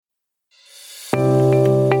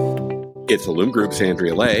It's Illum Group's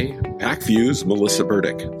Andrea Lay, PackView's Melissa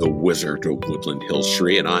Burdick, the Wizard of Woodland Hills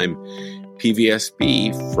Shri, and I'm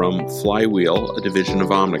PVSB from Flywheel, a division of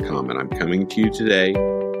Omnicom, and I'm coming to you today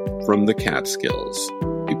from the Catskills.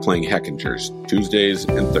 I'll be playing Heckingers Tuesdays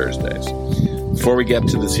and Thursdays. Before we get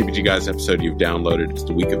to the CPG Guys episode you've downloaded, it's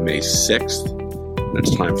the week of May 6th, and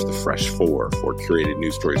it's time for the Fresh Four curated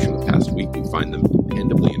news stories from the past week. We find them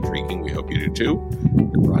dependably intriguing. We hope you do too.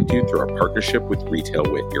 We're brought to you through our partnership with Retail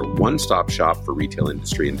Wit, your one-stop shop for retail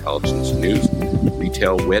industry intelligence and news.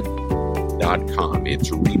 RetailWit.com. It's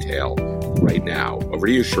retail right now. Over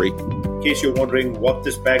to you, Shri. In case you're wondering what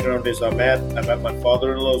this background is, I'm at my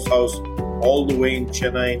father-in-law's house all the way in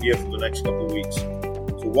Chennai, India for the next couple of weeks.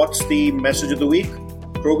 So what's the message of the week?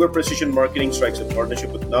 Kroger Precision Marketing strikes a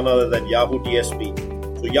partnership with none other than Yahoo DSP.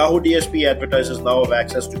 So Yahoo DSP advertisers now have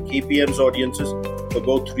access to KPM's audiences for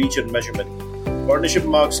both reach and measurement. Partnership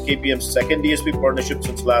marks KPM's second DSP partnership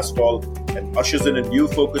since last fall and ushers in a new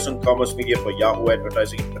focus on commerce media for Yahoo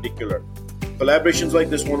advertising in particular. Collaborations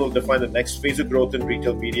like this one will define the next phase of growth in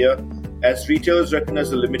retail media as retailers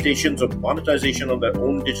recognize the limitations of monetization on their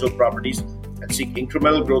own digital properties and seek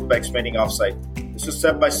incremental growth by expanding offsite. This is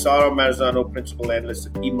said by Sara Marzano, principal analyst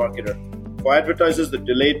at eMarketer. For advertisers, the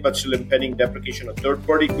delayed but still impending deprecation of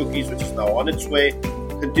third-party cookies, which is now on its way,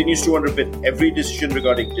 continues to underpin every decision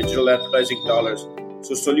regarding digital advertising dollars.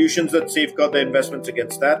 So solutions that safeguard their investments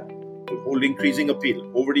against that will hold increasing appeal.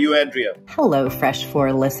 Over to you, Andrea. Hello, Fresh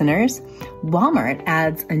 4 listeners. Walmart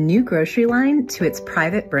adds a new grocery line to its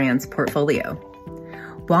private brands portfolio.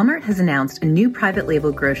 Walmart has announced a new private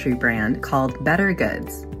label grocery brand called Better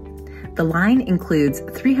Goods. The line includes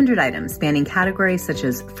 300 items spanning categories such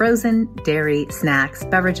as frozen, dairy, snacks,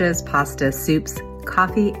 beverages, pasta, soups,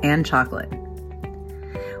 coffee, and chocolate.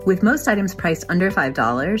 With most items priced under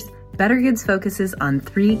 $5, Better Goods focuses on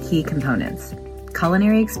three key components: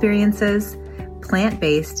 culinary experiences,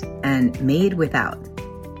 plant-based, and made without.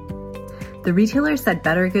 The retailer said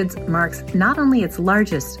Better Goods marks not only its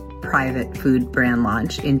largest private food brand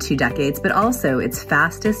launch in 2 decades, but also its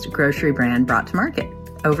fastest grocery brand brought to market.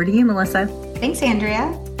 Over to you, Melissa. Thanks,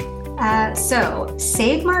 Andrea. So,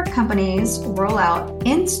 Save Mart companies roll out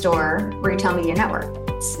in-store retail media network.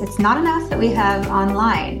 It's not enough that we have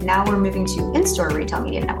online. Now we're moving to in-store retail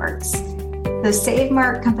media networks. The Save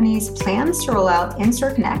Mart companies plans to roll out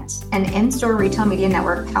In-Store Connect, an in-store retail media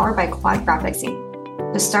network powered by Quad Graphics Inc.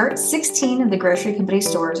 To start, 16 of the grocery company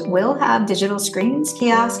stores will have digital screens,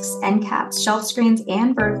 kiosks, end caps, shelf screens,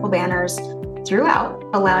 and vertical banners throughout,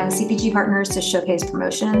 allowing CPG partners to showcase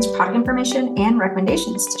promotions, product information, and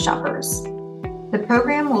recommendations to shoppers. The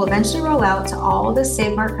program will eventually roll out to all the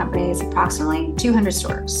Save Mart companies, approximately 200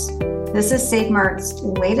 stores. This is Save Mart's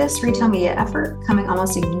latest retail media effort, coming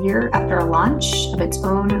almost a year after a launch of its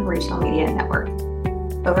own retail media network.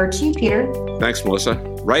 Over to you, Peter. Thanks, Melissa.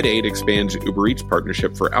 Rite Aid expands Uber Eats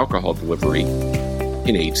partnership for alcohol delivery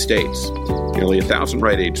in 8 states. Nearly 1,000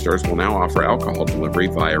 Rite Aid stores will now offer alcohol delivery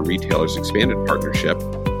via retailers' expanded partnership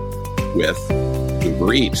with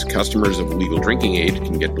Uber Eats. Customers of legal drinking age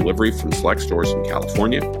can get delivery from select stores in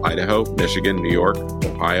California, Idaho, Michigan, New York,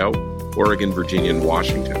 Ohio, Oregon, Virginia, and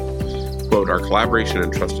Washington. Quote, "Our collaboration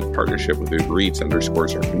and trusted partnership with Uber Eats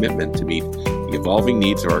underscores our commitment to meet the evolving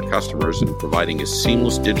needs of our customers and providing a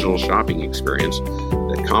seamless digital shopping experience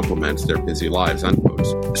that complements their busy lives," unquote,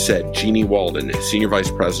 said Jeannie Walden, Senior Vice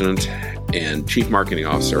President and Chief Marketing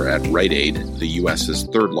Officer at Rite Aid, the U.S.'s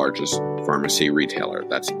third largest pharmacy retailer.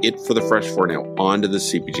 That's it for the Fresh 4. Now on to the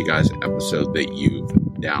CPG Guys episode that you've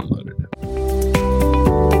downloaded.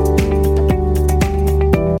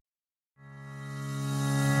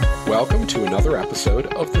 Welcome to another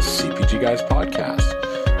episode of the CPG Guys podcast.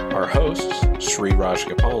 Our hosts, Sri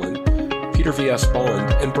Rajgopalan, Peter V.S.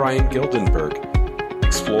 Bond, and Brian Gildenberg,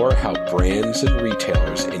 explore how brands and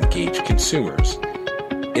retailers engage consumers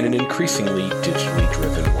in an increasingly digitally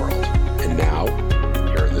driven world. And now,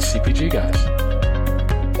 here are the CPG Guys.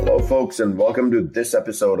 Hello, folks, and welcome to this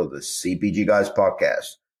episode of the CPG Guys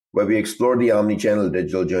podcast, where we explore the omnichannel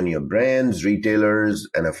digital journey of brands, retailers,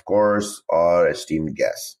 and of course, our esteemed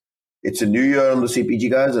guests. It's a new year on the CPG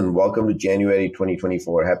Guys, and welcome to January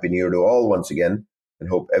 2024. Happy New Year to all once again, and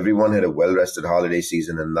hope everyone had a well-rested holiday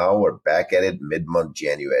season, and now we're back at it mid-month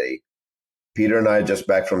January. Peter and I are just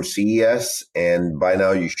back from CES, and by now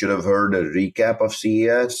you should have heard a recap of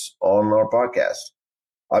CES on our podcast.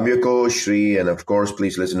 I'm your co-host, Shri, and of course,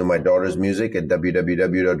 please listen to my daughter's music at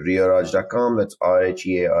www.riaraj.com. That's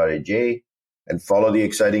RHEARAJ. And follow the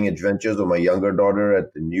exciting adventures of my younger daughter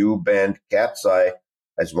at the new band Cat's Eye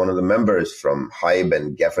as one of the members from Hybe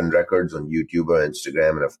and Geffen Records on YouTube or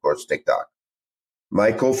Instagram and, of course, TikTok.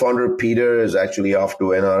 My co-founder, Peter, is actually off to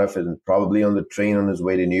NRF and probably on the train on his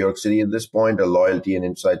way to New York City at this point, a loyalty and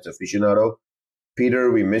insights aficionado. Peter,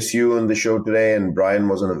 we miss you on the show today, and Brian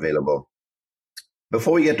wasn't available.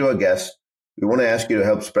 Before we get to our guest, we want to ask you to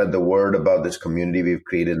help spread the word about this community we've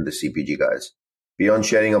created in the CPG Guys. Beyond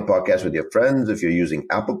sharing our podcast with your friends, if you're using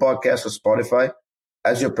Apple Podcasts or Spotify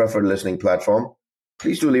as your preferred listening platform,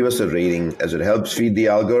 please do leave us a rating as it helps feed the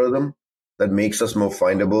algorithm that makes us more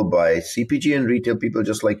findable by CPG and retail people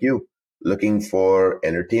just like you, looking for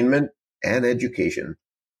entertainment and education.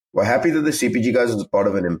 We're happy that the CPG Guys is part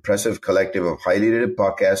of an impressive collective of highly rated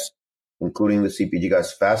podcasts, including the CPG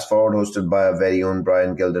Guys Fast Forward, hosted by our very own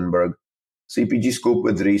Brian Gildenberg, CPG Scoop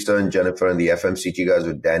with Risa and Jennifer, and the FMCG Guys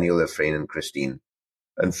with Daniel, Efrain, and Christine.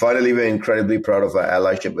 And finally, we're incredibly proud of our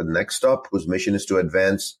allyship with Next Stop, whose mission is to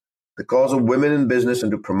advance the cause of women in business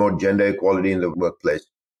and to promote gender equality in the workplace.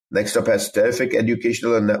 Next Up has terrific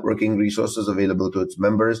educational and networking resources available to its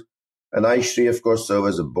members, and I, Shri, of course, serve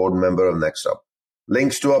as a board member of Next Up.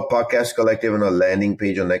 Links to our podcast collective and our landing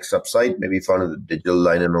page on Next Up site may be found in the digital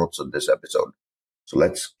liner notes of this episode. So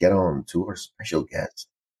let's get on to our special guest.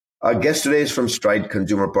 Our guest today is from Stride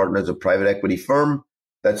Consumer Partners, a private equity firm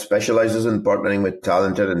that specializes in partnering with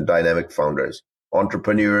talented and dynamic founders,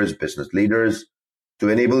 entrepreneurs, business leaders, to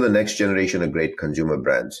enable the next generation of great consumer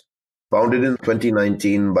brands. Founded in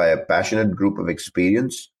 2019 by a passionate group of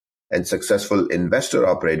experienced and successful investor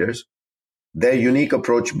operators, their unique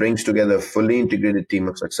approach brings together a fully integrated team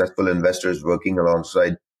of successful investors working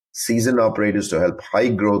alongside seasoned operators to help high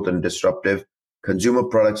growth and disruptive consumer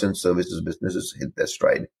products and services businesses hit their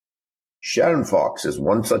stride. Sharon Fox is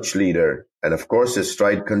one such leader, and of course is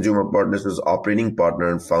Stride Consumer Partners' operating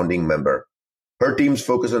partner and founding member. Her teams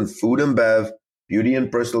focus on food and bev, beauty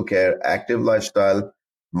and personal care, active lifestyle,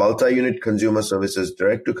 multi-unit consumer services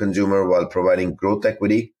direct to consumer, while providing growth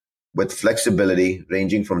equity with flexibility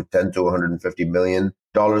ranging from $10 to $150 million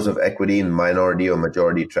of equity in minority or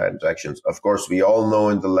majority transactions. Of course, we all know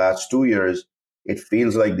in the last 2 years, it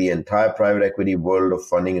feels like the entire private equity world of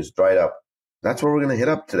funding is dried up. That's what we're going to hit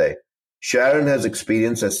up today. Sharon has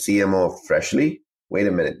experience as CMO of Freshly. Wait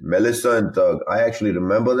a minute, Melissa and Doug. I actually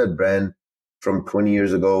remember that brand from 20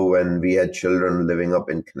 years ago when we had children living up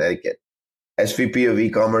in Connecticut. SVP of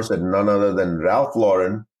e-commerce at none other than Ralph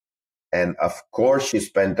Lauren. And of course, she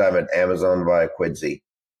spent time at Amazon via Quidsi.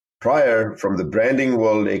 Prior, from the branding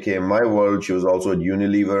world, aka my world, she was also at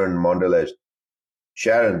Unilever and Mondelez.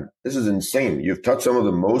 Sharon, this is insane. You've touched some of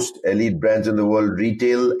the most elite brands in the world,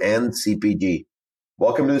 retail and CPG.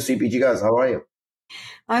 Welcome to the CPG Guys. How are you?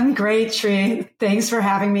 I'm great, Shri. Thanks for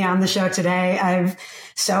having me on the show today. I've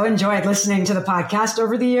so enjoyed listening to the podcast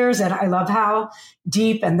over the years, and I love how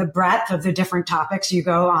deep and the breadth of the different topics you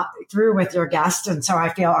go through with your guests. And so I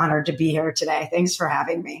feel honored to be here today. Thanks for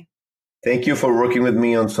having me. Thank you for working with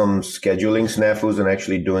me on some scheduling snafus and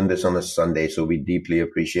actually doing this on a Sunday. So we deeply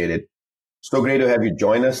appreciate it. So great to have you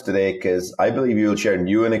join us today, because I believe you will share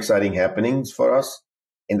new and exciting happenings for us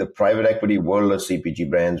in the private equity world of CPG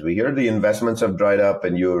brands. We hear the investments have dried up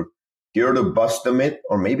and you're here to bust the myth,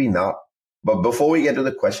 or maybe not. But before we get to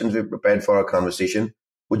the questions we've prepared for our conversation,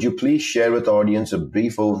 would you please share with the audience a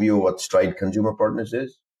brief overview of what Stride Consumer Partners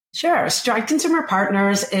is? Sure. Stride Consumer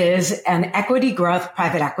Partners is an equity growth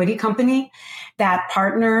private equity company that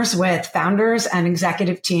partners with founders and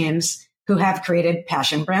executive teams who have created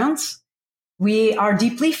passion brands. We are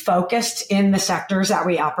deeply focused in the sectors that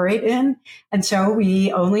we operate in. And so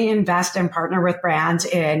we only invest and partner with brands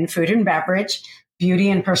in food and beverage,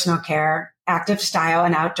 beauty and personal care, active style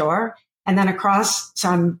and outdoor, and then across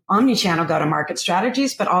some omni-channel go-to-market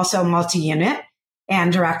strategies, but also multi-unit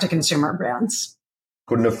and direct-to-consumer brands.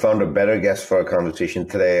 Couldn't have found a better guest for our conversation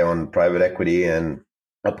today on private equity and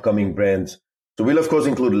upcoming brands. So we'll, of course,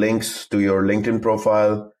 include links to your LinkedIn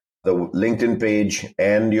profile, the LinkedIn page,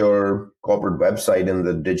 and your corporate website in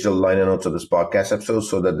the digital liner notes of this podcast episode,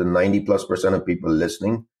 so that the 90+% of people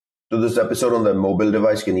listening to this episode on their mobile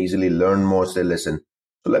device can easily learn more as they listen.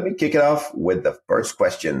 So let me kick it off with the first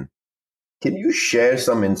question. Can you share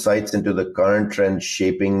some insights into the current trends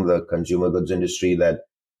shaping the consumer goods industry that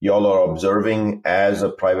y'all are observing as a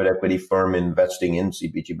private equity firm investing in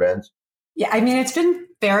CPG brands? Yeah, I mean, it's been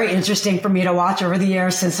very interesting for me to watch over the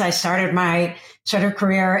years since I started my sort of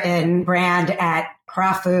career in brand at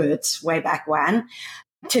Kraft Foods way back when.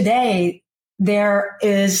 Today, there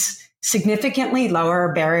is significantly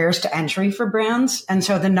lower barriers to entry for brands. And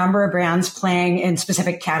so the number of brands playing in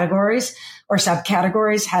specific categories or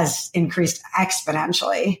subcategories has increased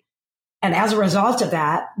exponentially. And as a result of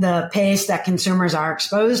that, the pace that consumers are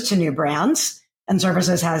exposed to new brands and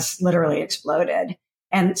services has literally exploded.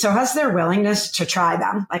 And so has their willingness to try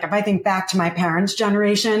them. Like if I think back to my parents'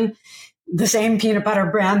 generation, the same peanut butter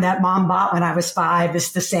brand that mom bought when I was 5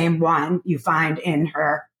 is the same one you find in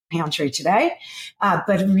her pantry today,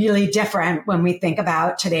 but really different when we think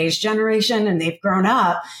about today's generation. And they've grown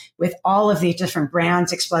up with all of these different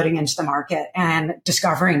brands exploding into the market and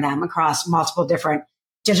discovering them across multiple different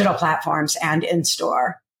digital platforms and in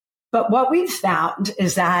store. But what we've found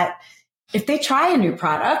is that if they try a new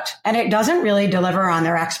product and it doesn't really deliver on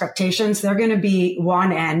their expectations, they're going to be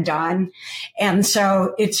one and done. And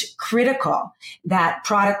so it's critical that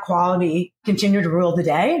product quality continue to rule the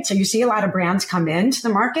day. So you see a lot of brands come into the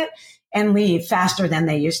market and leave faster than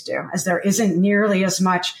they used to, as there isn't nearly as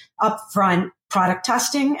much upfront product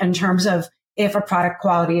testing in terms of if a product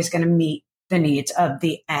quality is going to meet the needs of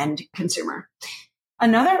the end consumer.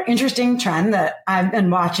 Another interesting trend that I've been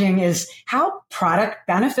watching is how product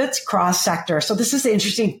benefits cross sector. So this is the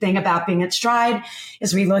interesting thing about being at Stride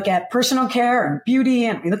is we look at personal care and beauty,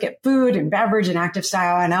 and we look at food and beverage and active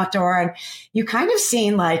style and outdoor. And you kind of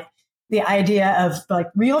seen like the idea of like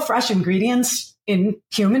real fresh ingredients in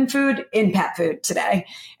human food, in pet food today.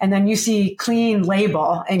 And then you see clean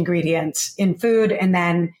label ingredients in food, and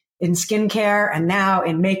then in skincare, and now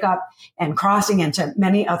in makeup, and crossing into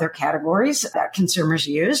many other categories that consumers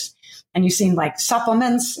use. And you've seen like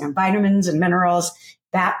supplements and vitamins and minerals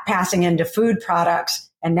that passing into food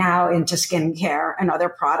products and now into skincare and other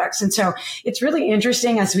products. And so it's really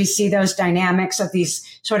interesting as we see those dynamics of these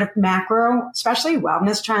sort of macro, especially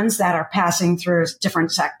wellness trends that are passing through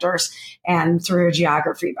different sectors and through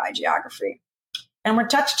geography by geography. And we're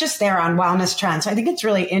touched just there on wellness trends. I think it's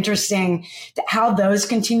really interesting how those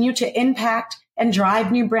continue to impact and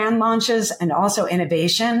drive new brand launches and also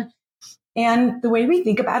innovation. And the way we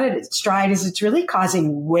think about it at Stride is it's really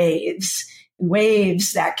causing waves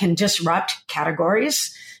that can disrupt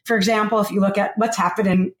categories. For example, if you look at what's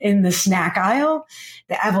happening in the snack aisle,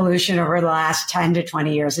 the evolution over the last 10 to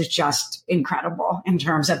 20 years is just incredible in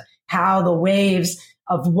terms of how the waves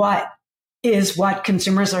of what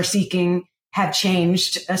consumers are seeking have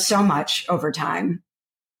changed so much over time.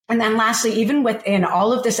 And then lastly, even within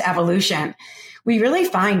all of this evolution, we really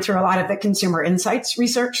find through a lot of the consumer insights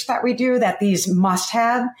research that we do that these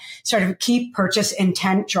must-have sort of key purchase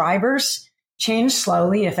intent drivers change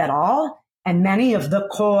slowly, if at all. And many of the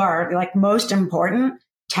core, like most important,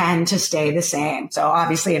 tend to stay the same. So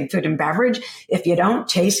obviously in food and beverage, if you don't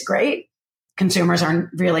taste great, consumers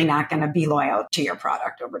are really not going to be loyal to your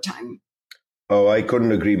product over time. Oh, I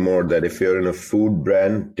couldn't agree more that if you're in a food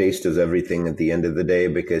brand, taste is everything at the end of the day,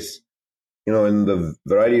 because, you know, in the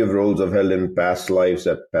variety of roles I've held in past lives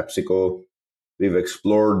at PepsiCo, we've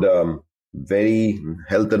explored very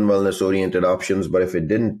health and wellness oriented options. But if it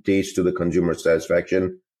didn't taste to the consumer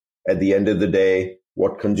satisfaction, at the end of the day,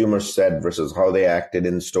 what consumers said versus how they acted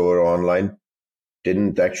in store or online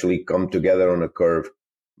didn't actually come together on a curve.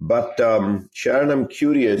 But Sharon, I'm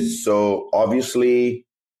curious. So obviously,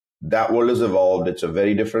 that world has evolved. It's a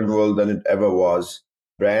very different world than it ever was.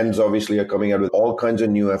 Brands obviously are coming out with all kinds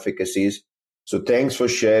of new efficacies. So thanks for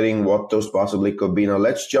sharing what those possibly could be. Now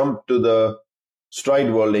let's jump to the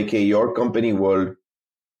Stride world, aka your company world.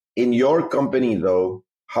 In your company though,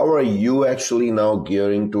 how are you actually now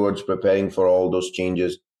gearing towards preparing for all those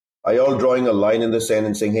changes? Are you all drawing a line in the sand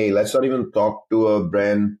and saying, hey, let's not even talk to a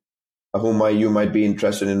brand whom you might be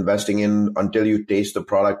interested in investing in until you taste the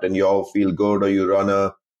product and you all feel good, or you run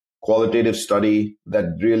a qualitative study that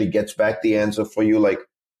really gets back the answer for you? Like,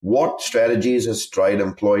 what strategies has Stride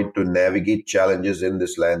employed to navigate challenges in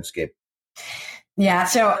this landscape? Yeah,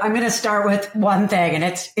 so I'm going to start with one thing, and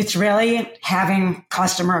it's really having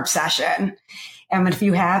customer obsession. And if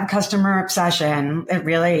you have customer obsession, it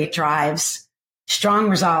really drives strong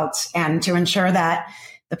results, and to ensure that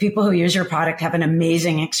the people who use your product have an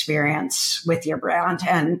amazing experience with your brand.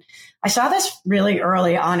 And I saw this really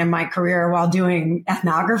early on in my career while doing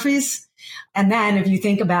ethnographies. And then if you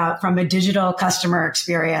think about from a digital customer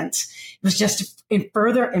experience, it was just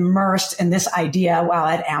further immersed in this idea while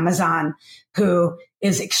at Amazon, who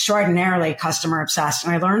is extraordinarily customer obsessed.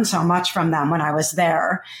 And I learned so much from them when I was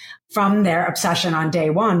there, from their obsession on day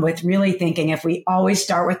one with really thinking if we always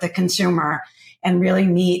start with the consumer and really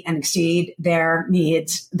meet and exceed their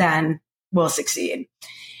needs, then we'll succeed.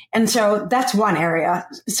 And so that's one area.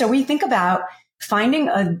 So we think about finding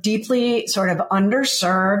a deeply sort of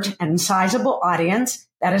underserved and sizable audience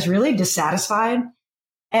that is really dissatisfied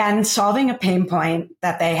and solving a pain point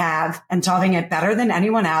that they have and solving it better than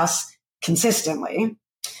anyone else consistently.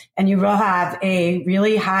 And you will have a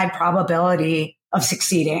really high probability of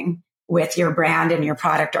succeeding with your brand and your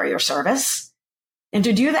product or your service. And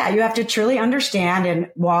to do that, you have to truly understand and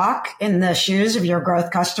walk in the shoes of your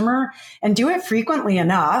growth customer and do it frequently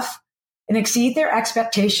enough and exceed their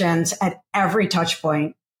expectations at every touch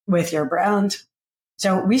point with your brand.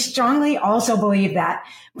 So we strongly also believe that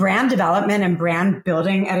brand development and brand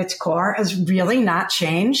building at its core has really not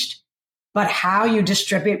changed, but how you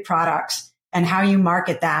distribute products and how you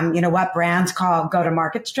market them, what brands call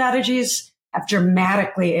go-to-market strategies, have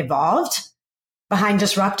dramatically evolved behind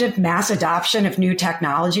disruptive mass adoption of new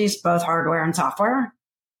technologies, both hardware and software.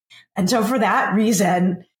 And so for that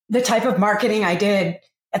reason, the type of marketing I did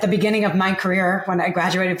at the beginning of my career when I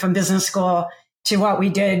graduated from business school to what we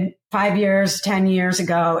did 5 years, 10 years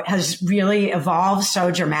ago has really evolved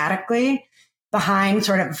so dramatically behind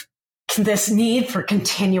sort of this need for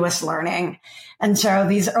continuous learning. And so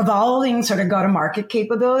these evolving sort of go-to-market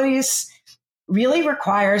capabilities really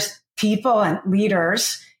requires people and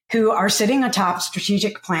leaders who are sitting atop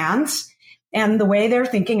strategic plans and the way they're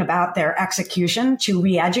thinking about their execution to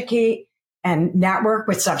re-educate and network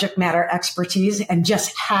with subject matter expertise and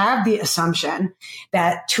just have the assumption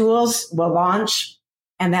that tools will launch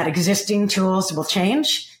and that existing tools will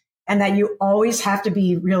change and that you always have to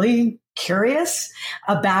be really curious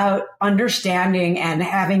about understanding and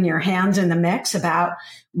having your hands in the mix about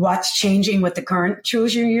what's changing with the current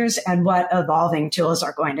tools you use and what evolving tools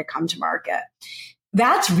are going to come to market.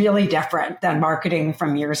 That's really different than marketing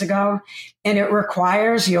from years ago. And it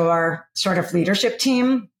requires your sort of leadership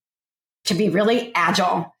team to be really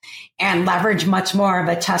agile and leverage much more of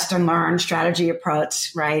a test and learn strategy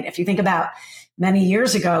approach, right? If you think about many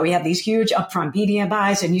years ago, we had these huge upfront media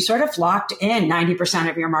buys and you sort of locked in 90%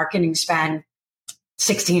 of your marketing spend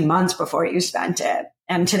 16 months before you spent it.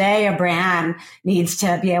 And today a brand needs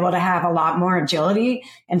to be able to have a lot more agility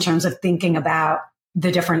in terms of thinking about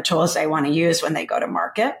the different tools they want to use when they go to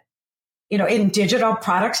market. In digital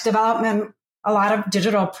products development, a lot of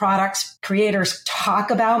digital products creators talk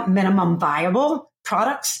about minimum viable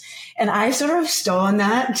products. And I've sort of stolen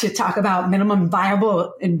that to talk about minimum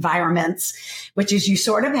viable environments, which is you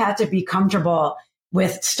sort of have to be comfortable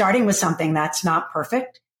with starting with something that's not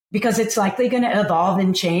perfect because it's likely going to evolve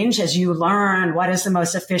and change as you learn what is the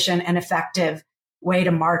most efficient and effective way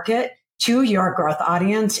to market to your growth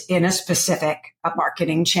audience in a specific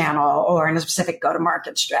marketing channel or in a specific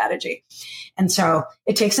go-to-market strategy. And so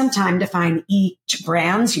it takes some time to find each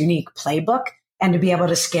brand's unique playbook and to be able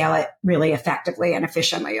to scale it really effectively and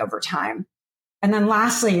efficiently over time. And then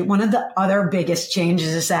lastly, one of the other biggest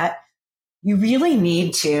changes is that you really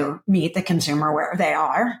need to meet the consumer where they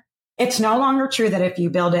are. It's no longer true that if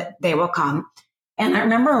you build it, they will come. And I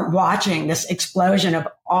remember watching this explosion of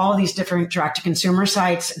all these different direct-to-consumer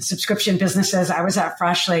sites and subscription businesses. I was at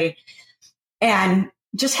Freshly and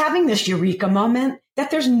just having this eureka moment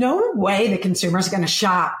that there's no way the consumer is going to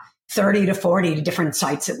shop 30 to 40 different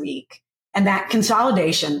sites a week. And that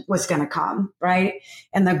consolidation was going to come, right?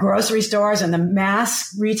 And the grocery stores and the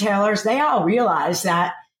mass retailers, they all realized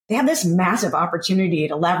that they have this massive opportunity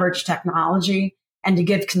to leverage technology and to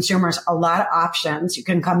give consumers a lot of options. You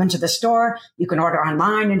can come into the store, you can order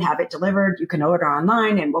online and have it delivered. You can order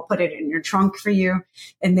online and we'll put it in your trunk for you.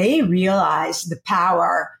 And they realize the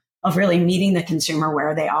power of really meeting the consumer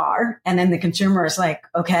where they are. And then the consumer is like,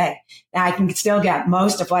 okay, now I can still get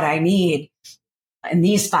most of what I need in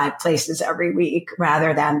these 5 places every week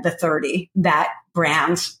rather than the 30 that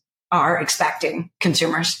brands are expecting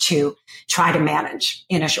consumers to try to manage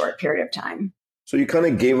in a short period of time. So you kind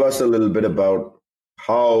of gave us a little bit about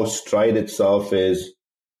how Stride itself is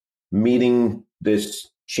meeting this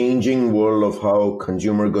changing world of how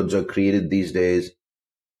consumer goods are created these days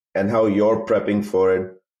and how you're prepping for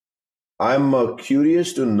it. I'm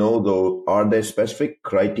curious to know, though, are there specific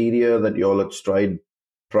criteria that you all at Stride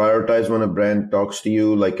prioritize when a brand talks to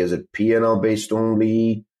you? Like, is it P&L based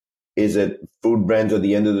only? Is it food brands at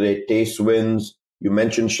the end of the day, taste wins? You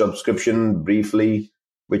mentioned subscription briefly,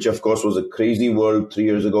 which of course was a crazy world 3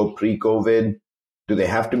 years ago, pre-COVID. Do they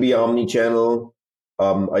have to be omni-channel?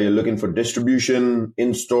 Are you looking for distribution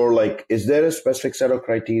in store? Like, is there a specific set of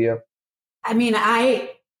criteria? I mean,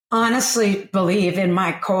 I honestly believe in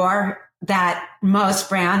my core that most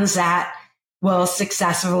brands that will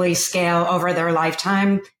successfully scale over their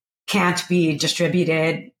lifetime can't be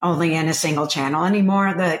distributed only in a single channel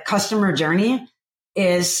anymore. The customer journey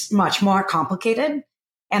is much more complicated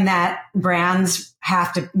and that brands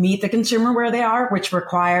have to meet the consumer where they are, which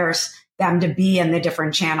requires them to be in the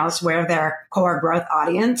different channels where their core growth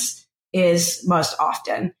audience is most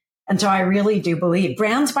often. And so I really do believe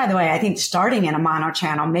brands, by the way, I think starting in a mono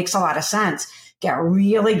channel makes a lot of sense. Get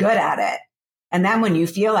really good at it. And then when you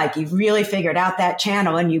feel like you've really figured out that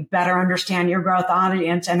channel and you better understand your growth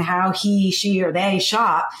audience and how he, she, or they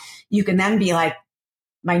shop, you can then be like,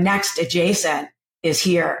 my next adjacent is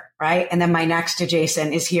here, right? And then my next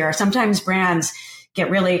adjacent is here. Sometimes brands get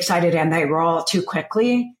really excited and they roll too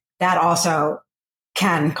quickly. That also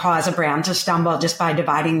can cause a brand to stumble just by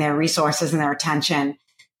dividing their resources and their attention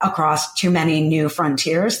across too many new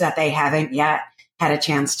frontiers that they haven't yet had a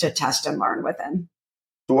chance to test and learn within.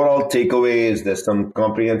 So what I'll take away is there's some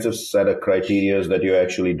comprehensive set of criteria that you're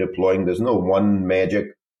actually deploying. There's no one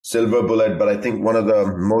magic silver bullet, but I think one of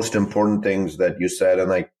the most important things that you said,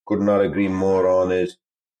 and I could not agree more on, is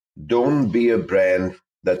don't be a brand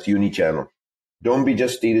that's unichannel. Don't be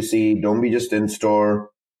just D2C. Don't be just in-store.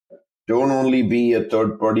 Don't only be a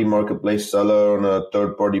third-party marketplace seller on a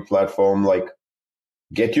third-party platform. Like,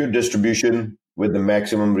 get your distribution with the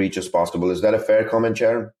maximum reach as possible. Is that a fair comment,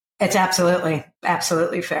 Sharon? It's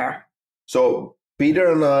absolutely fair. So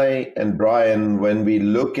Peter and I and Brian, when we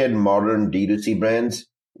look at modern D2C brands,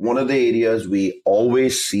 one of the areas we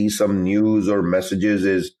always see some news or messages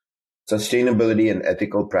is sustainability and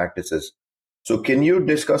ethical practices. So can you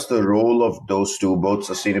discuss the role of those two, both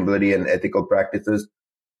sustainability and ethical practices,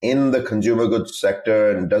 in the consumer goods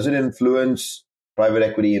sector? And does it influence private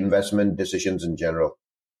equity investment decisions in general?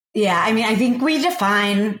 Yeah, I mean, I think we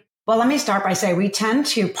define, well, let me start by saying we tend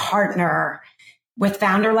to partner with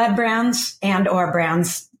founder-led brands and or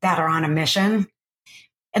brands that are on a mission.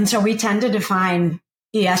 And so we tend to define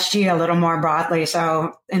ESG a little more broadly.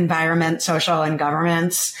 So environment, social, and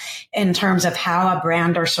governance in terms of how a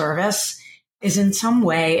brand or service is in some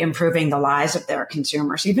way improving the lives of their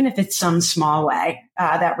consumers, even if it's some small way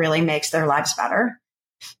that really makes their lives better.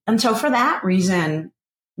 And so for that reason,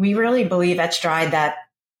 we really believe at Stride that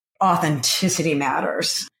authenticity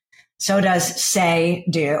matters. So does say,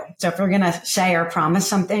 do. So if we're going to say or promise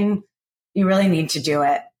something, you really need to do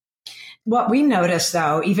it. What we notice,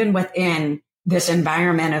 though, even within this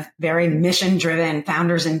environment of very mission-driven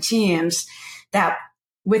founders and teams, that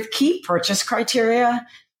with key purchase criteria,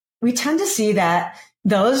 we tend to see that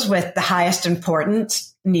those with the highest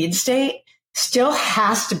importance need state still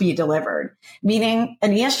has to be delivered, meaning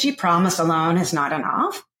an ESG promise alone is not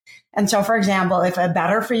enough. And so, for example, if a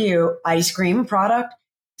better for you ice cream product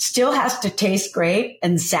still has to taste great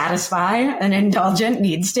and satisfy an indulgent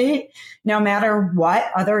need state, no matter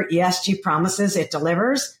what other ESG promises it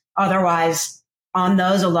delivers. Otherwise, on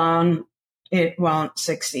those alone, it won't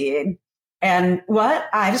succeed. And what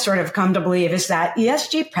I've sort of come to believe is that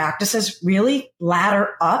ESG practices really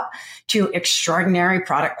ladder up to extraordinary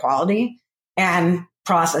product quality and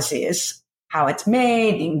processes, how it's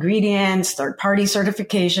made, ingredients, third-party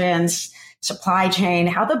certifications, supply chain,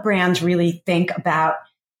 how the brands really think about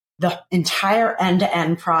the entire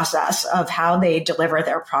end-to-end process of how they deliver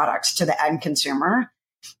their products to the end consumer.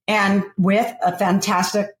 And with a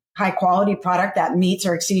fantastic high-quality product that meets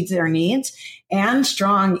or exceeds their needs and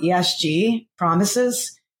strong ESG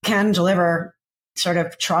promises can deliver sort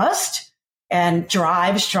of trust and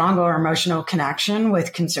drive stronger emotional connection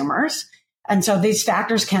with consumers. And so these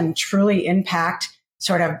factors can truly impact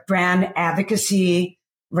sort of brand advocacy,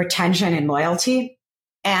 retention, and loyalty.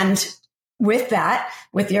 And with that,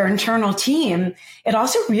 with your internal team, it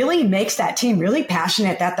also really makes that team really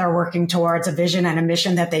passionate that they're working towards a vision and a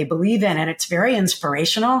mission that they believe in. And it's very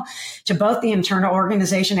inspirational to both the internal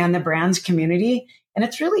organization and the brand's community. And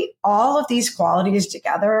it's really all of these qualities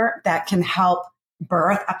together that can help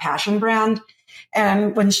birth a passion brand.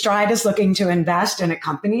 And when Stride is looking to invest in a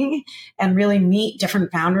company and really meet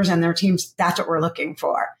different founders and their teams, that's what we're looking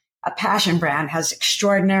for. A passion brand has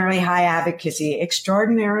extraordinarily high advocacy,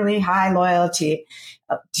 extraordinarily high loyalty,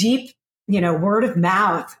 deep, word of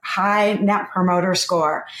mouth, high net promoter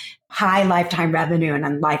score, high lifetime revenue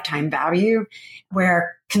and lifetime value,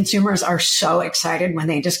 where consumers are so excited when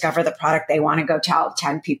they discover the product, they want to go tell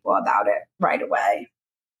 10 people about it right away.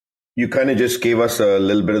 You kind of just gave us a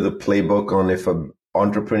little bit of the playbook on if an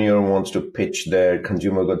entrepreneur wants to pitch their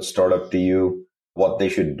consumer goods startup to you, what they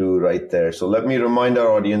should do right there. So let me remind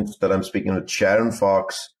our audience that I'm speaking with Sharon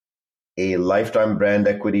Fox, a lifetime brand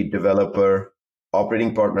equity developer,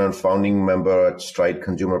 operating partner and founding member at Stride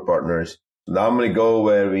Consumer Partners. Now I'm going to go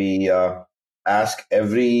where we ask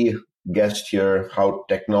every guest here how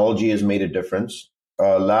technology has made a difference.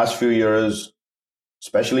 Last few years,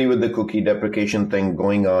 especially with the cookie deprecation thing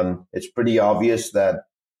going on, it's pretty obvious that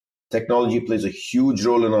technology plays a huge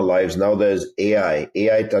role in our lives. Now there's AI.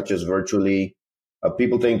 AI touches virtually.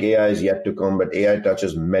 People think AI is yet to come, but AI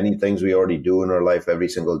touches many things we already do in our life every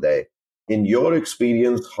single day. In your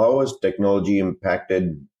experience, how has technology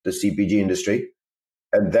impacted the CPG industry?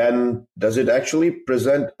 And then does it actually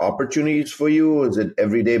present opportunities for you? Is it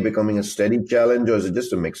every day becoming a steady challenge, or is it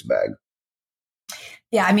just a mixed bag?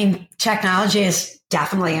 Yeah, I mean, technology has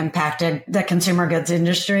definitely impacted the consumer goods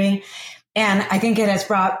industry. And I think it has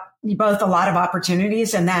brought both a lot of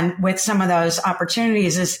opportunities. And then with some of those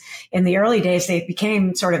opportunities is in the early days, they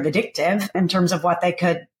became sort of addictive in terms of what they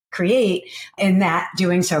could create, in that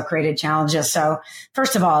doing so created challenges. So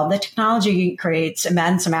first of all, the technology creates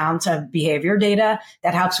immense amounts of behavior data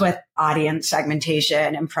that helps with audience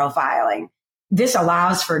segmentation and profiling. This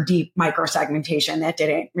allows for deep microsegmentation that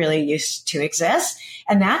didn't really used to exist.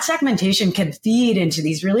 And that segmentation can feed into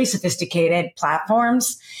these really sophisticated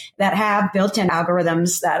platforms that have built-in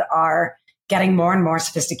algorithms that are getting more and more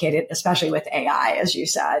sophisticated, especially with AI, as you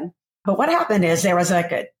said. But what happened is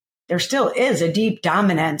there still is a deep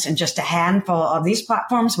dominance in just a handful of these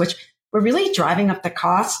platforms, which were really driving up the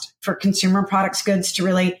cost for consumer products goods to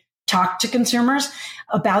really talk to consumers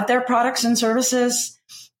about their products and services.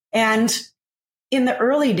 And in the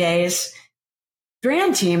early days,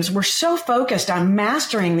 brand teams were so focused on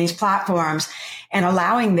mastering these platforms and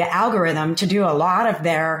allowing the algorithm to do a lot of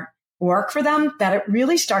their work for them that it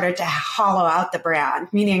really started to hollow out the brand,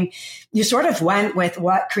 meaning you sort of went with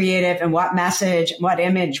what creative and what message, what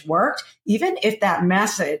image worked, even if that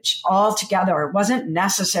message altogether wasn't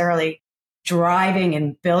necessarily driving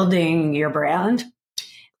and building your brand.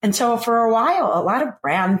 And so for a while, a lot of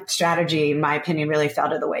brand strategy, in my opinion, really fell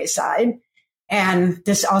to the wayside. And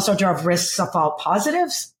this also drove risks of false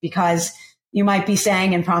positives, because you might be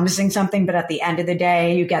saying and promising something, but at the end of the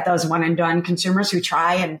day, you get those one and done consumers who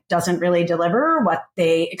try and doesn't really deliver what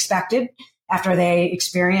they expected after they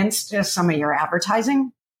experienced some of your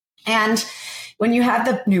advertising. And when you had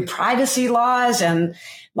the new privacy laws and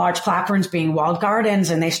large platforms being walled gardens,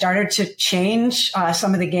 and they started to change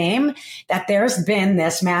some of the game, that there's been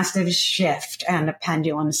this massive shift and a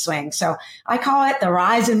pendulum swing. So I call it the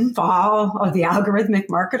rise and fall of the algorithmic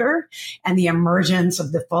marketer, and the emergence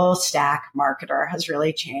of the full stack marketer has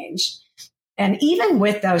really changed. And even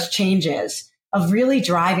with those changes of really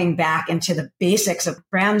driving back into the basics of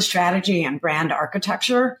brand strategy and brand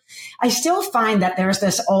architecture, I still find that there's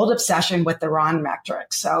this old obsession with the wrong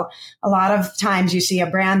metrics. So a lot of times you see a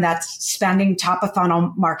brand that's spending top of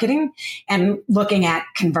funnel marketing and looking at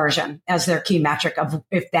conversion as their key metric of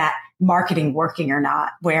if that marketing working or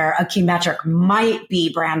not, where a key metric might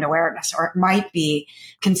be brand awareness, or it might be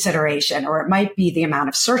consideration, or it might be the amount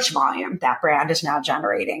of search volume that brand is now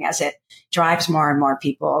generating as it drives more and more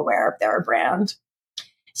people aware of their brand.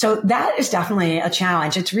 So that is definitely a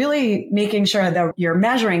challenge. It's really making sure that you're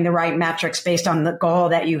measuring the right metrics based on the goal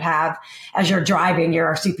that you have as you're driving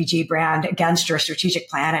your CPG brand against your strategic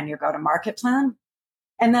plan and your go-to-market plan.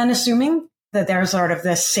 And then assuming that there's sort of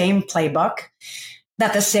this same playbook,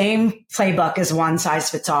 that the same playbook is one size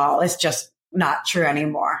fits all is just not true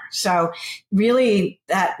anymore. So really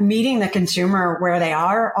that meeting the consumer where they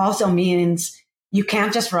are also means you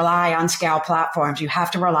can't just rely on scale platforms. You have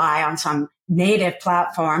to rely on some native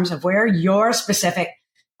platforms of where your specific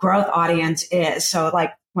growth audience is. So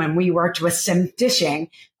like when we worked with Sim Fishing,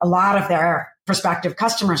 a lot of their prospective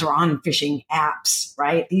customers were on fishing apps,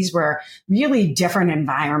 right? These were really different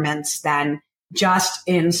environments than just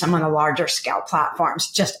in some of the larger scale platforms,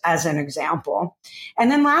 just as an example. And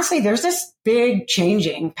then lastly, there's this big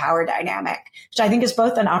changing power dynamic, which I think is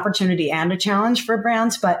both an opportunity and a challenge for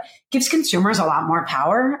brands, but gives consumers a lot more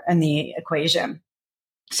power in the equation.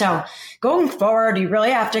 So going forward, you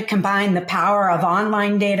really have to combine the power of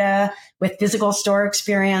online data with physical store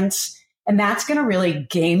experience. And that's going to really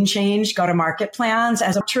game change go-to-market plans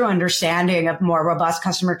as a true understanding of more robust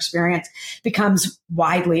customer experience becomes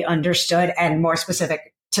widely understood and more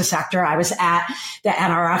specific to sector. I was at the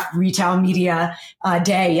NRF Retail Media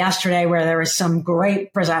Day yesterday, where there was some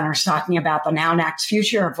great presenters talking about the now next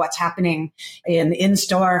future of what's happening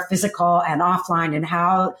in-store, physical, and offline, and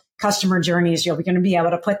how customer journeys, you're going to be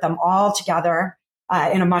able to put them all together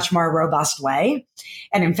in a much more robust way.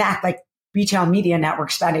 And in fact, like retail media network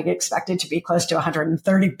spending expected to be close to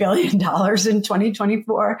 $130 billion in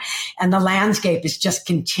 2024. And the landscape is just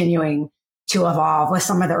continuing to evolve with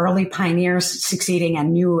some of the early pioneers succeeding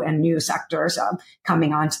and new sectors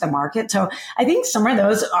coming onto the market. So I think some of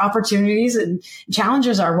those opportunities and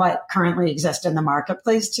challenges are what currently exist in the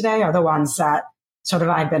marketplace today are the ones that sort of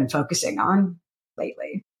I've been focusing on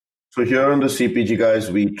lately. So here on the CPG Guys,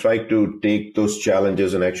 we try to take those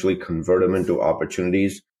challenges and actually convert them into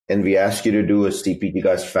opportunities. And we ask you to do a CPG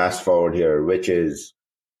Guys fast forward here, which is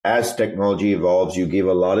as technology evolves, you give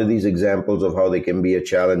a lot of these examples of how they can be a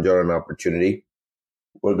challenge or an opportunity.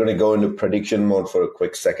 We're going to go into prediction mode for a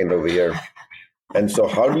quick second over here. And so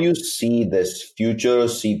how do you see this future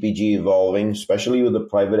CPG evolving, especially with the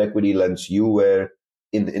private equity lens you wear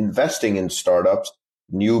in investing in startups,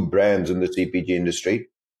 new brands in the CPG industry?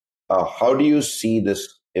 How do you see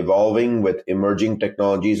this evolving with emerging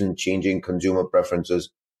technologies and changing consumer preferences?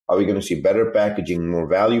 Are we going to see better packaging, more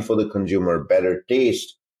value for the consumer, better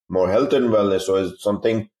taste, more health and wellness, or is it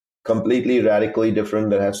something completely radically different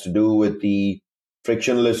that has to do with the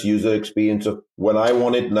frictionless user experience of when I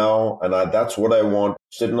want it now, and that's what I want,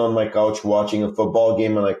 sitting on my couch watching a football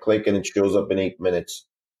game and I click and it shows up in 8 minutes?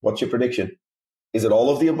 What's your prediction? Is it all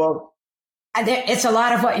of the above? It's a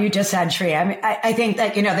lot of what you just said, Sri. I mean, I think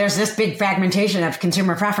that, there's this big fragmentation of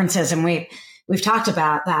consumer preferences, and we've talked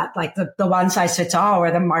about that, like the one size fits all,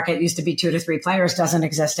 where the market used to be 2 to 3 players doesn't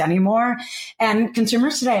exist anymore. And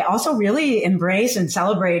consumers today also really embrace and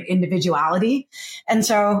celebrate individuality. And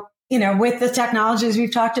so, with the technologies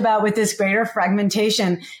we've talked about, with this greater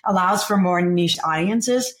fragmentation, allows for more niche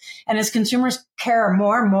audiences. And as consumers care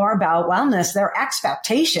more and more about wellness, their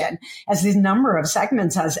expectation, as the number of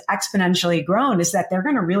segments has exponentially grown, is that they're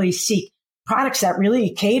going to really seek products that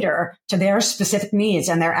really cater to their specific needs.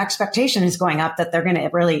 And their expectation is going up, that they're going to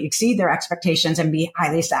really exceed their expectations and be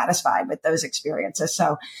highly satisfied with those experiences.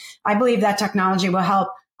 So I believe that technology will help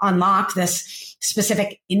unlock this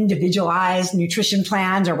specific individualized nutrition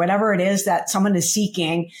plans or whatever it is that someone is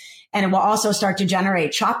seeking. And it will also start to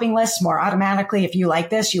generate shopping lists more automatically. If you like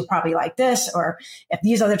this, you'll probably like this. Or if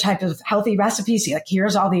these other types of healthy recipes, like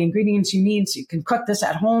here's all the ingredients you need so you can cook this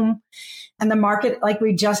at home. And the market, like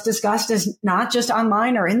we just discussed, is not just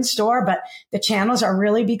online or in store, but the channels are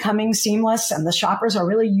really becoming seamless and the shoppers are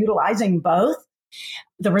really utilizing both.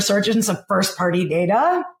 The resurgence of first-party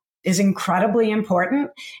data is incredibly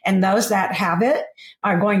important. And those that have it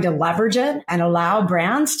are going to leverage it and allow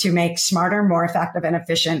brands to make smarter, more effective and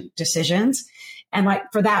efficient decisions. And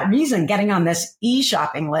for that reason, getting on this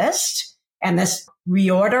e-shopping list and this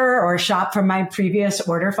reorder or shop from my previous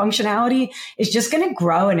order functionality is just going to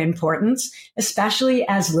grow in importance, especially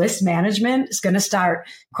as list management is going to start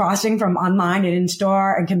crossing from online and in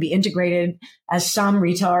store and can be integrated, as some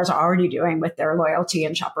retailers are already doing with their loyalty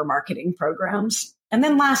and shopper marketing programs. And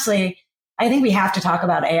then lastly, I think we have to talk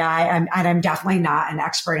about AI. I'm definitely not an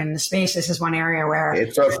expert in the space. This is one area where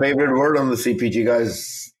it's our favorite word on the CPG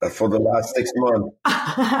guys for the last 6 months.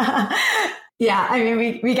 Yeah, I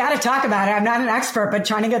mean, we got to talk about it. I'm not an expert, but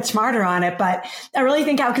trying to get smarter on it. But I really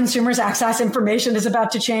think how consumers access information is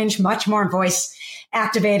about to change, much more voice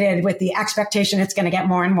activated, with the expectation it's going to get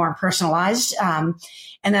more and more personalized. And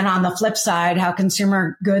then on the flip side, how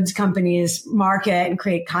consumer goods companies market and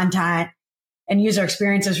create content and user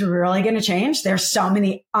experiences are really going to change. There's so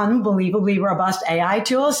many unbelievably robust AI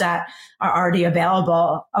tools that are already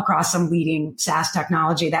available across some leading SaaS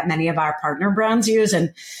technology that many of our partner brands use.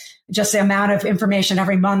 And just the amount of information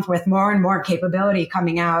every month with more and more capability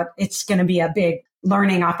coming out, it's going to be a big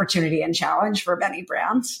learning opportunity and challenge for many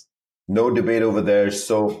brands. No debate over there.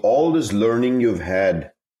 So all this learning you've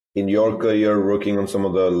had in your career, working on some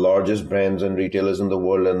of the largest brands and retailers in the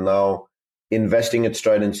world, and now investing at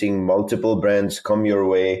Stride and seeing multiple brands come your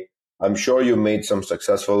way, I'm sure you made some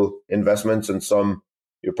successful investments and some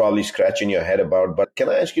you're probably scratching your head about. But can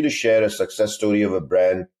I ask you to share a success story of a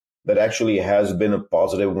brand that actually has been a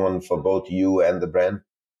positive one for both you and the brand?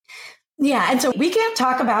 Yeah. And so we can't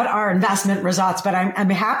talk about our investment results, but I'm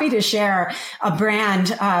happy to share a brand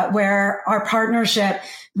where our partnership,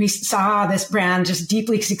 we saw this brand just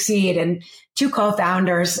deeply succeed, and 2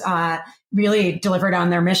 co-founders really delivered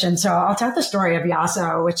on their mission. So I'll tell the story of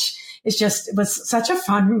Yasso, which was such a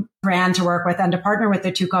fun brand to work with and to partner with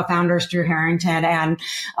the 2 co-founders, Drew Harrington and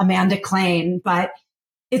Amanda Klein. But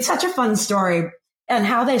it's such a fun story. And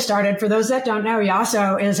how they started, for those that don't know,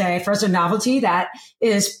 Yasso is a frozen novelty that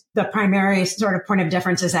is the primary sort of point of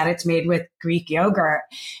difference is that it's made with Greek yogurt.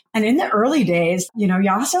 And in the early days,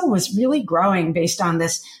 Yasso was really growing based on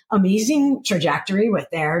this amazing trajectory with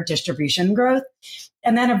their distribution growth.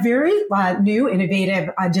 And then a very new, innovative,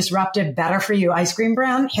 disruptive, better for you ice cream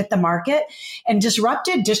brand hit the market and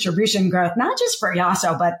disrupted distribution growth, not just for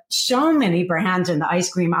Yasso, but so many brands in the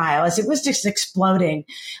ice cream aisle, as it was just exploding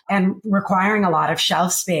and requiring a lot of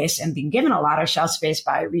shelf space and being given a lot of shelf space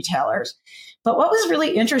by retailers. But what was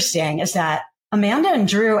really interesting is that Amanda and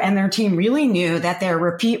Drew and their team really knew that their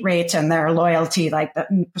repeat rates and their loyalty, like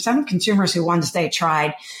the percent of consumers who once they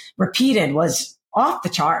tried repeated, was off the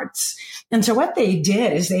charts. And so what they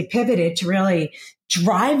did is they pivoted to really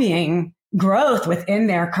driving growth within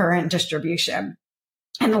their current distribution.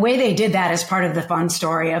 And the way they did that is part of the fun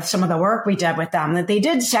story of some of the work we did with them, that they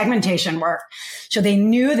did segmentation work. So they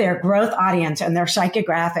knew their growth audience and their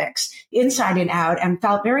psychographics inside and out and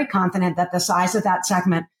felt very confident that the size of that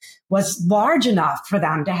segment was large enough for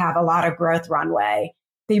them to have a lot of growth runway.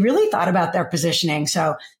 They really thought about their positioning.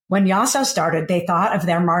 So when Yasso started, they thought of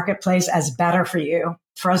their marketplace as better for you,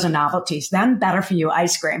 frozen novelties, then better for you,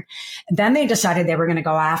 ice cream. And then they decided they were going to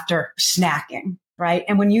go after snacking. Right.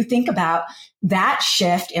 And when you think about that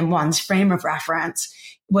shift in one's frame of reference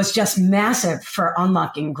was just massive for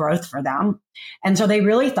unlocking growth for them. And so they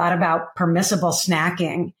really thought about permissible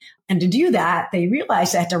snacking. And to do that, they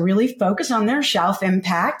realized they had to really focus on their shelf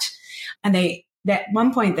impact. And at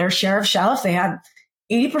one point, their share of shelf, they had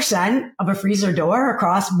 80% of a freezer door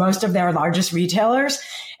across most of their largest retailers.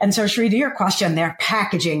 And so, Shri, to your question, their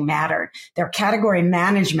packaging mattered. Their category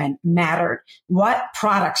management mattered. What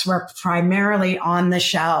products were primarily on the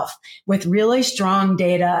shelf with really strong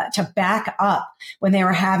data to back up when they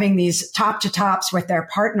were having these top to tops with their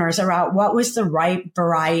partners about what was the right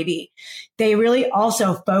variety. They really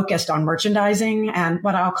also focused on merchandising and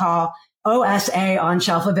what I'll call OSA, on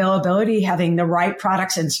shelf availability, having the right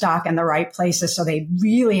products in stock in the right places. So they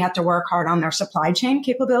really had to work hard on their supply chain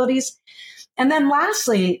capabilities. And then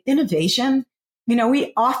lastly, innovation.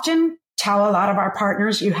 We often tell a lot of our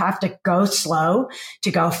partners, you have to go slow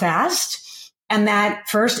to go fast. And that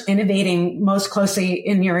first innovating most closely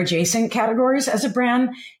in your adjacent categories as a brand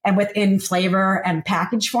and within flavor and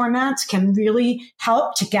package formats can really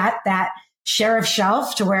help to get that share of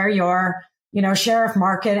shelf to where your share of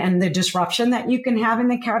market and the disruption that you can have in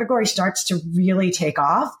the category starts to really take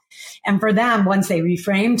off. And for them, once they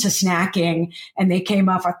reframed to snacking and they came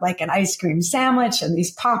up with like an ice cream sandwich and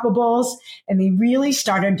these poppables, and they really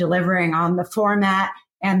started delivering on the format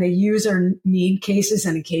and the user need cases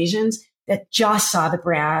and occasions that just saw the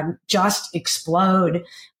brand just explode,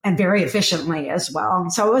 and very efficiently as well.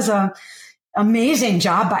 So it was a amazing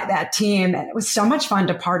job by that team. And it was so much fun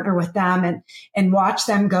to partner with them and watch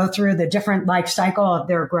them go through the different life cycle of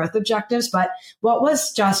their growth objectives. But what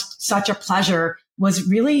was just such a pleasure was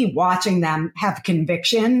really watching them have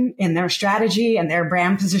conviction in their strategy and their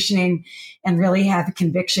brand positioning, and really have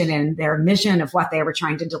conviction in their mission of what they were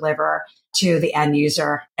trying to deliver to the end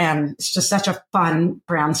user. And it's just such a fun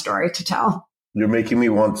brand story to tell. You're making me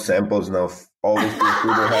want samples now. All these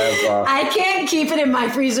people have. I can't keep it in my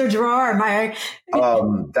freezer drawer.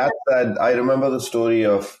 That said, I remember the story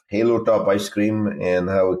of Halo Top ice cream and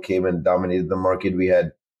how it came and dominated the market. We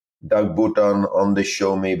had Doug Bouton on the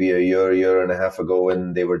show maybe a year and a half ago,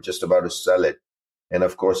 and they were just about to sell it. And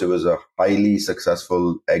of course, it was a highly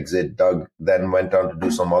successful exit. Doug then went on to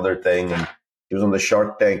do some other thing, and he was on the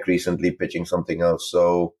Shark Tank recently pitching something else.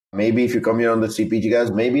 So maybe if you come here on the CPG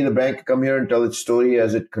guys, maybe the brand can come here and tell its story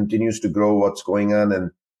as it continues to grow, what's going on.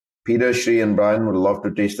 And Peter, Shri, and Brian would love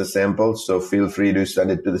to taste the sample. So feel free to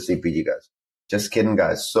send it to the CPG guys. Just kidding,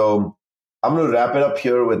 guys. So I'm going to wrap it up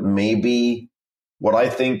here with maybe what I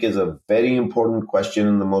think is a very important question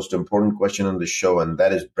and the most important question on the show, and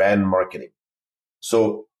that is brand marketing.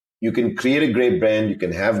 So you can create a great brand. You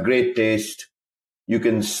can have great taste. You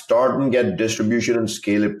can start and get distribution and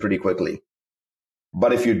scale it pretty quickly.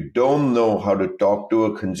 But if you don't know how to talk to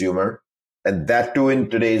a consumer, and that too in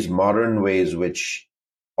today's modern ways, which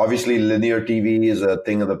obviously linear TV is a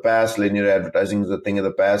thing of the past, linear advertising is a thing of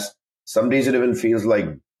the past. Some days it even feels like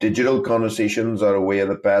digital conversations are a way of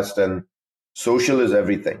the past and social is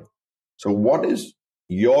everything. So what is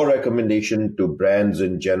your recommendation to brands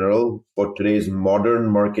in general for today's modern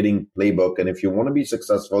marketing playbook? And if you want to be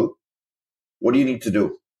successful, what do you need to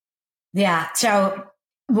do? Yeah. So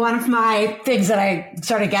one of my things that I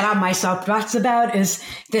sort of get on my soapbox about is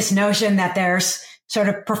this notion that there's sort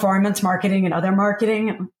of performance marketing and other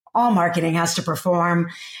marketing. All marketing has to perform.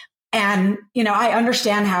 And, I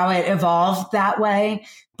understand how it evolved that way.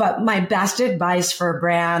 But my best advice for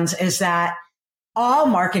brands is that all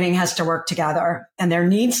marketing has to work together. And there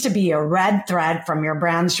needs to be a red thread from your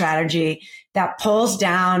brand strategy that pulls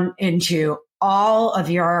down into all of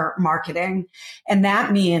your marketing. And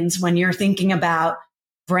that means when you're thinking about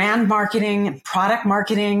brand marketing and product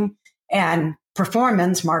marketing and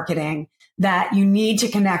performance marketing, that you need to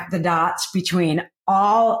connect the dots between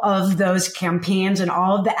all of those campaigns and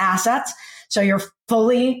all of the assets. So you're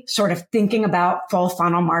fully sort of thinking about full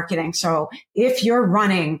funnel marketing. So if you're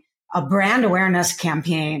running a brand awareness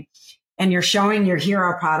campaign and you're showing your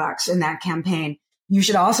hero products in that campaign, you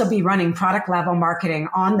should also be running product level marketing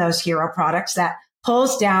on those hero products that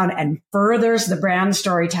pulls down and furthers the brand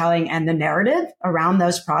storytelling and the narrative around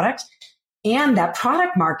those products. And that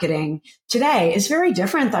product marketing today is very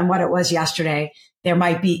different than what it was yesterday. There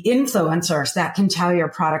might be influencers that can tell your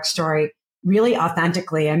product story really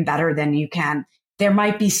authentically and better than you can. There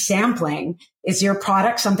might be sampling. Is your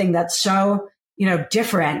product something that's so,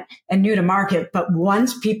 different and new to market, but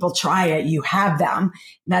once people try it, you have them.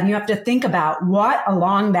 Then you have to think about what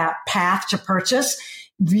along that path to purchase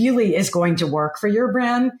really is going to work for your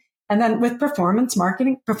brand. And then with performance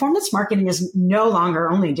marketing is no longer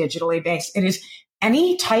only digitally based. It is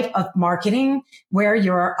any type of marketing where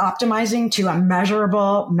you're optimizing to a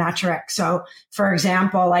measurable metric. So for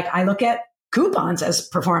example, like I look at coupons as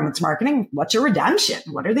performance marketing. What's your redemption?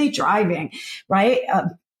 What are they driving? Right?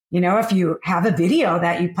 If you have a video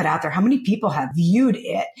that you put out there, how many people have viewed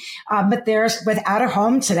it? But there's with out of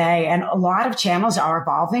home today, and a lot of channels are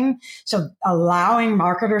evolving. So allowing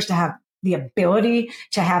marketers to have the ability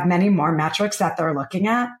to have many more metrics that they're looking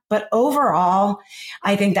at. But overall,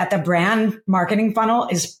 I think that the brand marketing funnel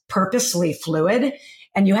is purposely fluid.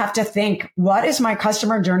 And you have to think, what is my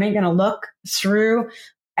customer journey going to look through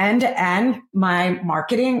end to end my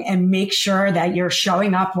marketing, and make sure that you're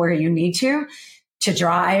showing up where you need to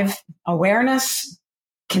drive awareness,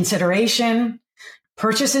 consideration,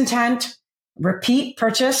 purchase intent, repeat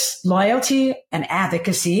purchase, loyalty, and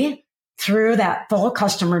advocacy through that full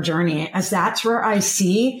customer journey, as that's where I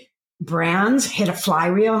see brands hit a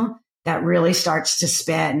flywheel that really starts to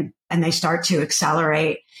spin, and they start to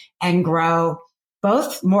accelerate and grow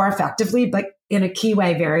both more effectively, but in a key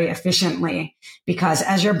way, very efficiently. Because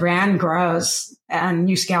as your brand grows and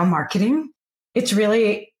you scale marketing, it's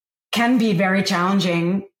really can be very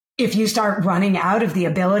challenging if you start running out of the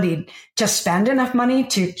ability to spend enough money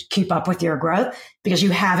to keep up with your growth, because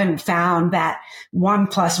you haven't found that 1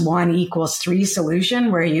 + 1 = 3 solution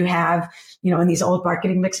where you have, in these old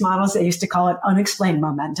marketing mix models, they used to call it unexplained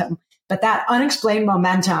momentum. But that unexplained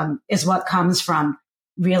momentum is what comes from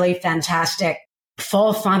really fantastic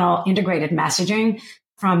full funnel integrated messaging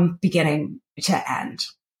from beginning to end.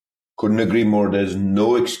 Couldn't agree more. There's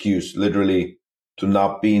no excuse, literally, to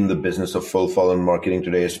not be in the business of full funnel marketing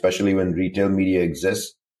today, especially when retail media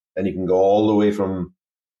exists. And you can go all the way from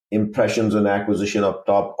impressions and acquisition up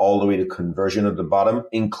top, all the way to conversion at the bottom,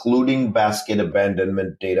 including basket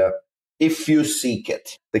abandonment data, if you seek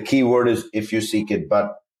it. The key word is if you seek it.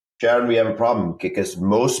 But Sharon, we have a problem because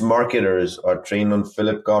most marketers are trained on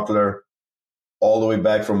Philip Kotler all the way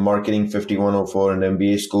back from Marketing 5104 and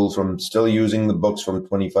MBA school, from still using the books from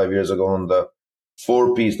 25 years ago on the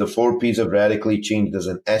 4 Ps. The 4 Ps have radically changed. There's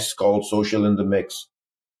an S called social in the mix.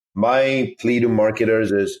 My plea to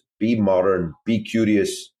marketers is be modern, be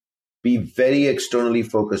curious, be very externally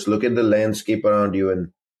focused. Look at the landscape around you. And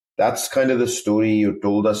that's kind of the story you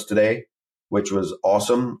told us today, which was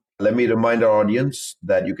awesome. Let me remind our audience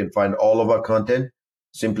that you can find all of our content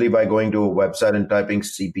simply by going to a website and typing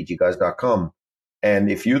cpgguys.com.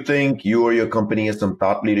 And if you think you or your company has some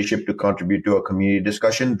thought leadership to contribute to a community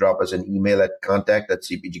discussion, drop us an email at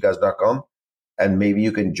contact@cpgguys.com. And maybe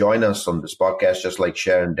you can join us on this podcast just like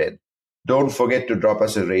Sharon did. Don't forget to drop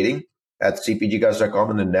us a rating at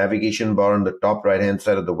cpgguys.com in the navigation bar on the top right-hand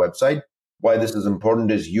side of the website. Why this is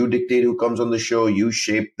important is you dictate who comes on the show. You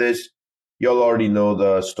shape this. You'll already know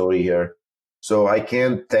the story here. So I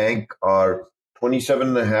can't thank our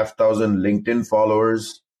 27,500 LinkedIn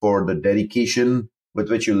followers for the dedication with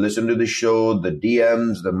which you listen to the show, the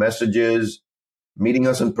DMs, the messages, meeting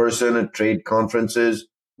us in person at trade conferences.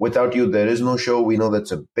 Without you, there is no show. We know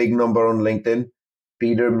that's a big number on LinkedIn.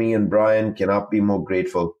 Peter, me, and Brian cannot be more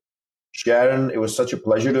grateful. Sharon, it was such a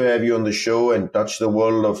pleasure to have you on the show and touch the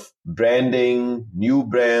world of branding, new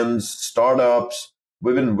brands, startups.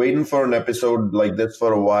 We've been waiting for an episode like this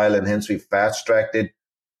for a while, and hence we fast-tracked it.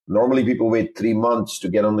 Normally people wait 3 months to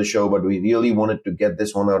get on the show, but we really wanted to get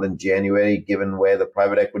this one out in January, given where the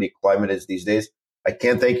private equity climate is these days. I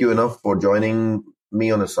can't thank you enough for joining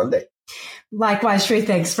me on a Sunday. Likewise, Sri,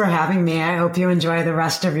 thanks for having me. I hope you enjoy the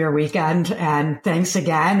rest of your weekend. And thanks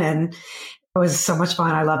again. And it was so much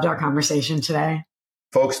fun. I loved our conversation today.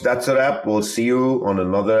 Folks, that's a wrap. We'll see you on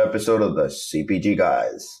another episode of the CPG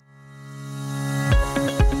Guys.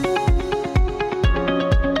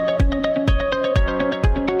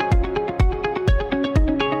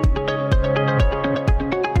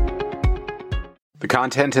 The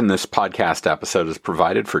content in this podcast episode is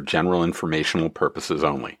provided for general informational purposes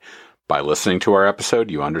only. By listening to our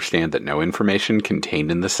episode, you understand that no information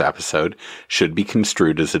contained in this episode should be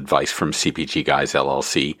construed as advice from CPG Guys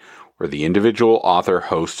LLC or the individual author,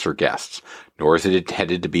 hosts, or guests, nor is it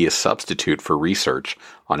intended to be a substitute for research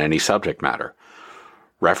on any subject matter.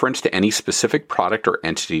 Reference to any specific product or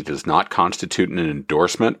entity does not constitute an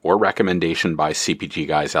endorsement or recommendation by CPG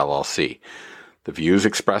Guys LLC. The views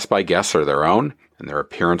expressed by guests are their own, and their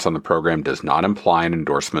appearance on the program does not imply an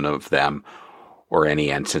endorsement of them or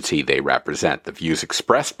any entity they represent. The views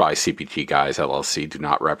expressed by CPG Guys LLC do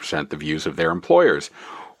not represent the views of their employers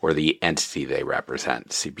or the entity they represent.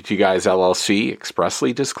 CPG Guys LLC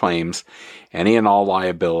expressly disclaims any and all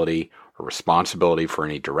liability or responsibility for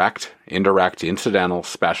any direct, indirect, incidental,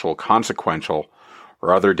 special, consequential,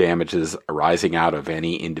 or other damages arising out of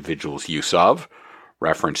any individual's use of,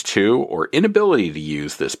 reference to, or inability to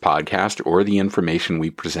use this podcast or the information we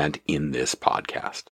present in this podcast.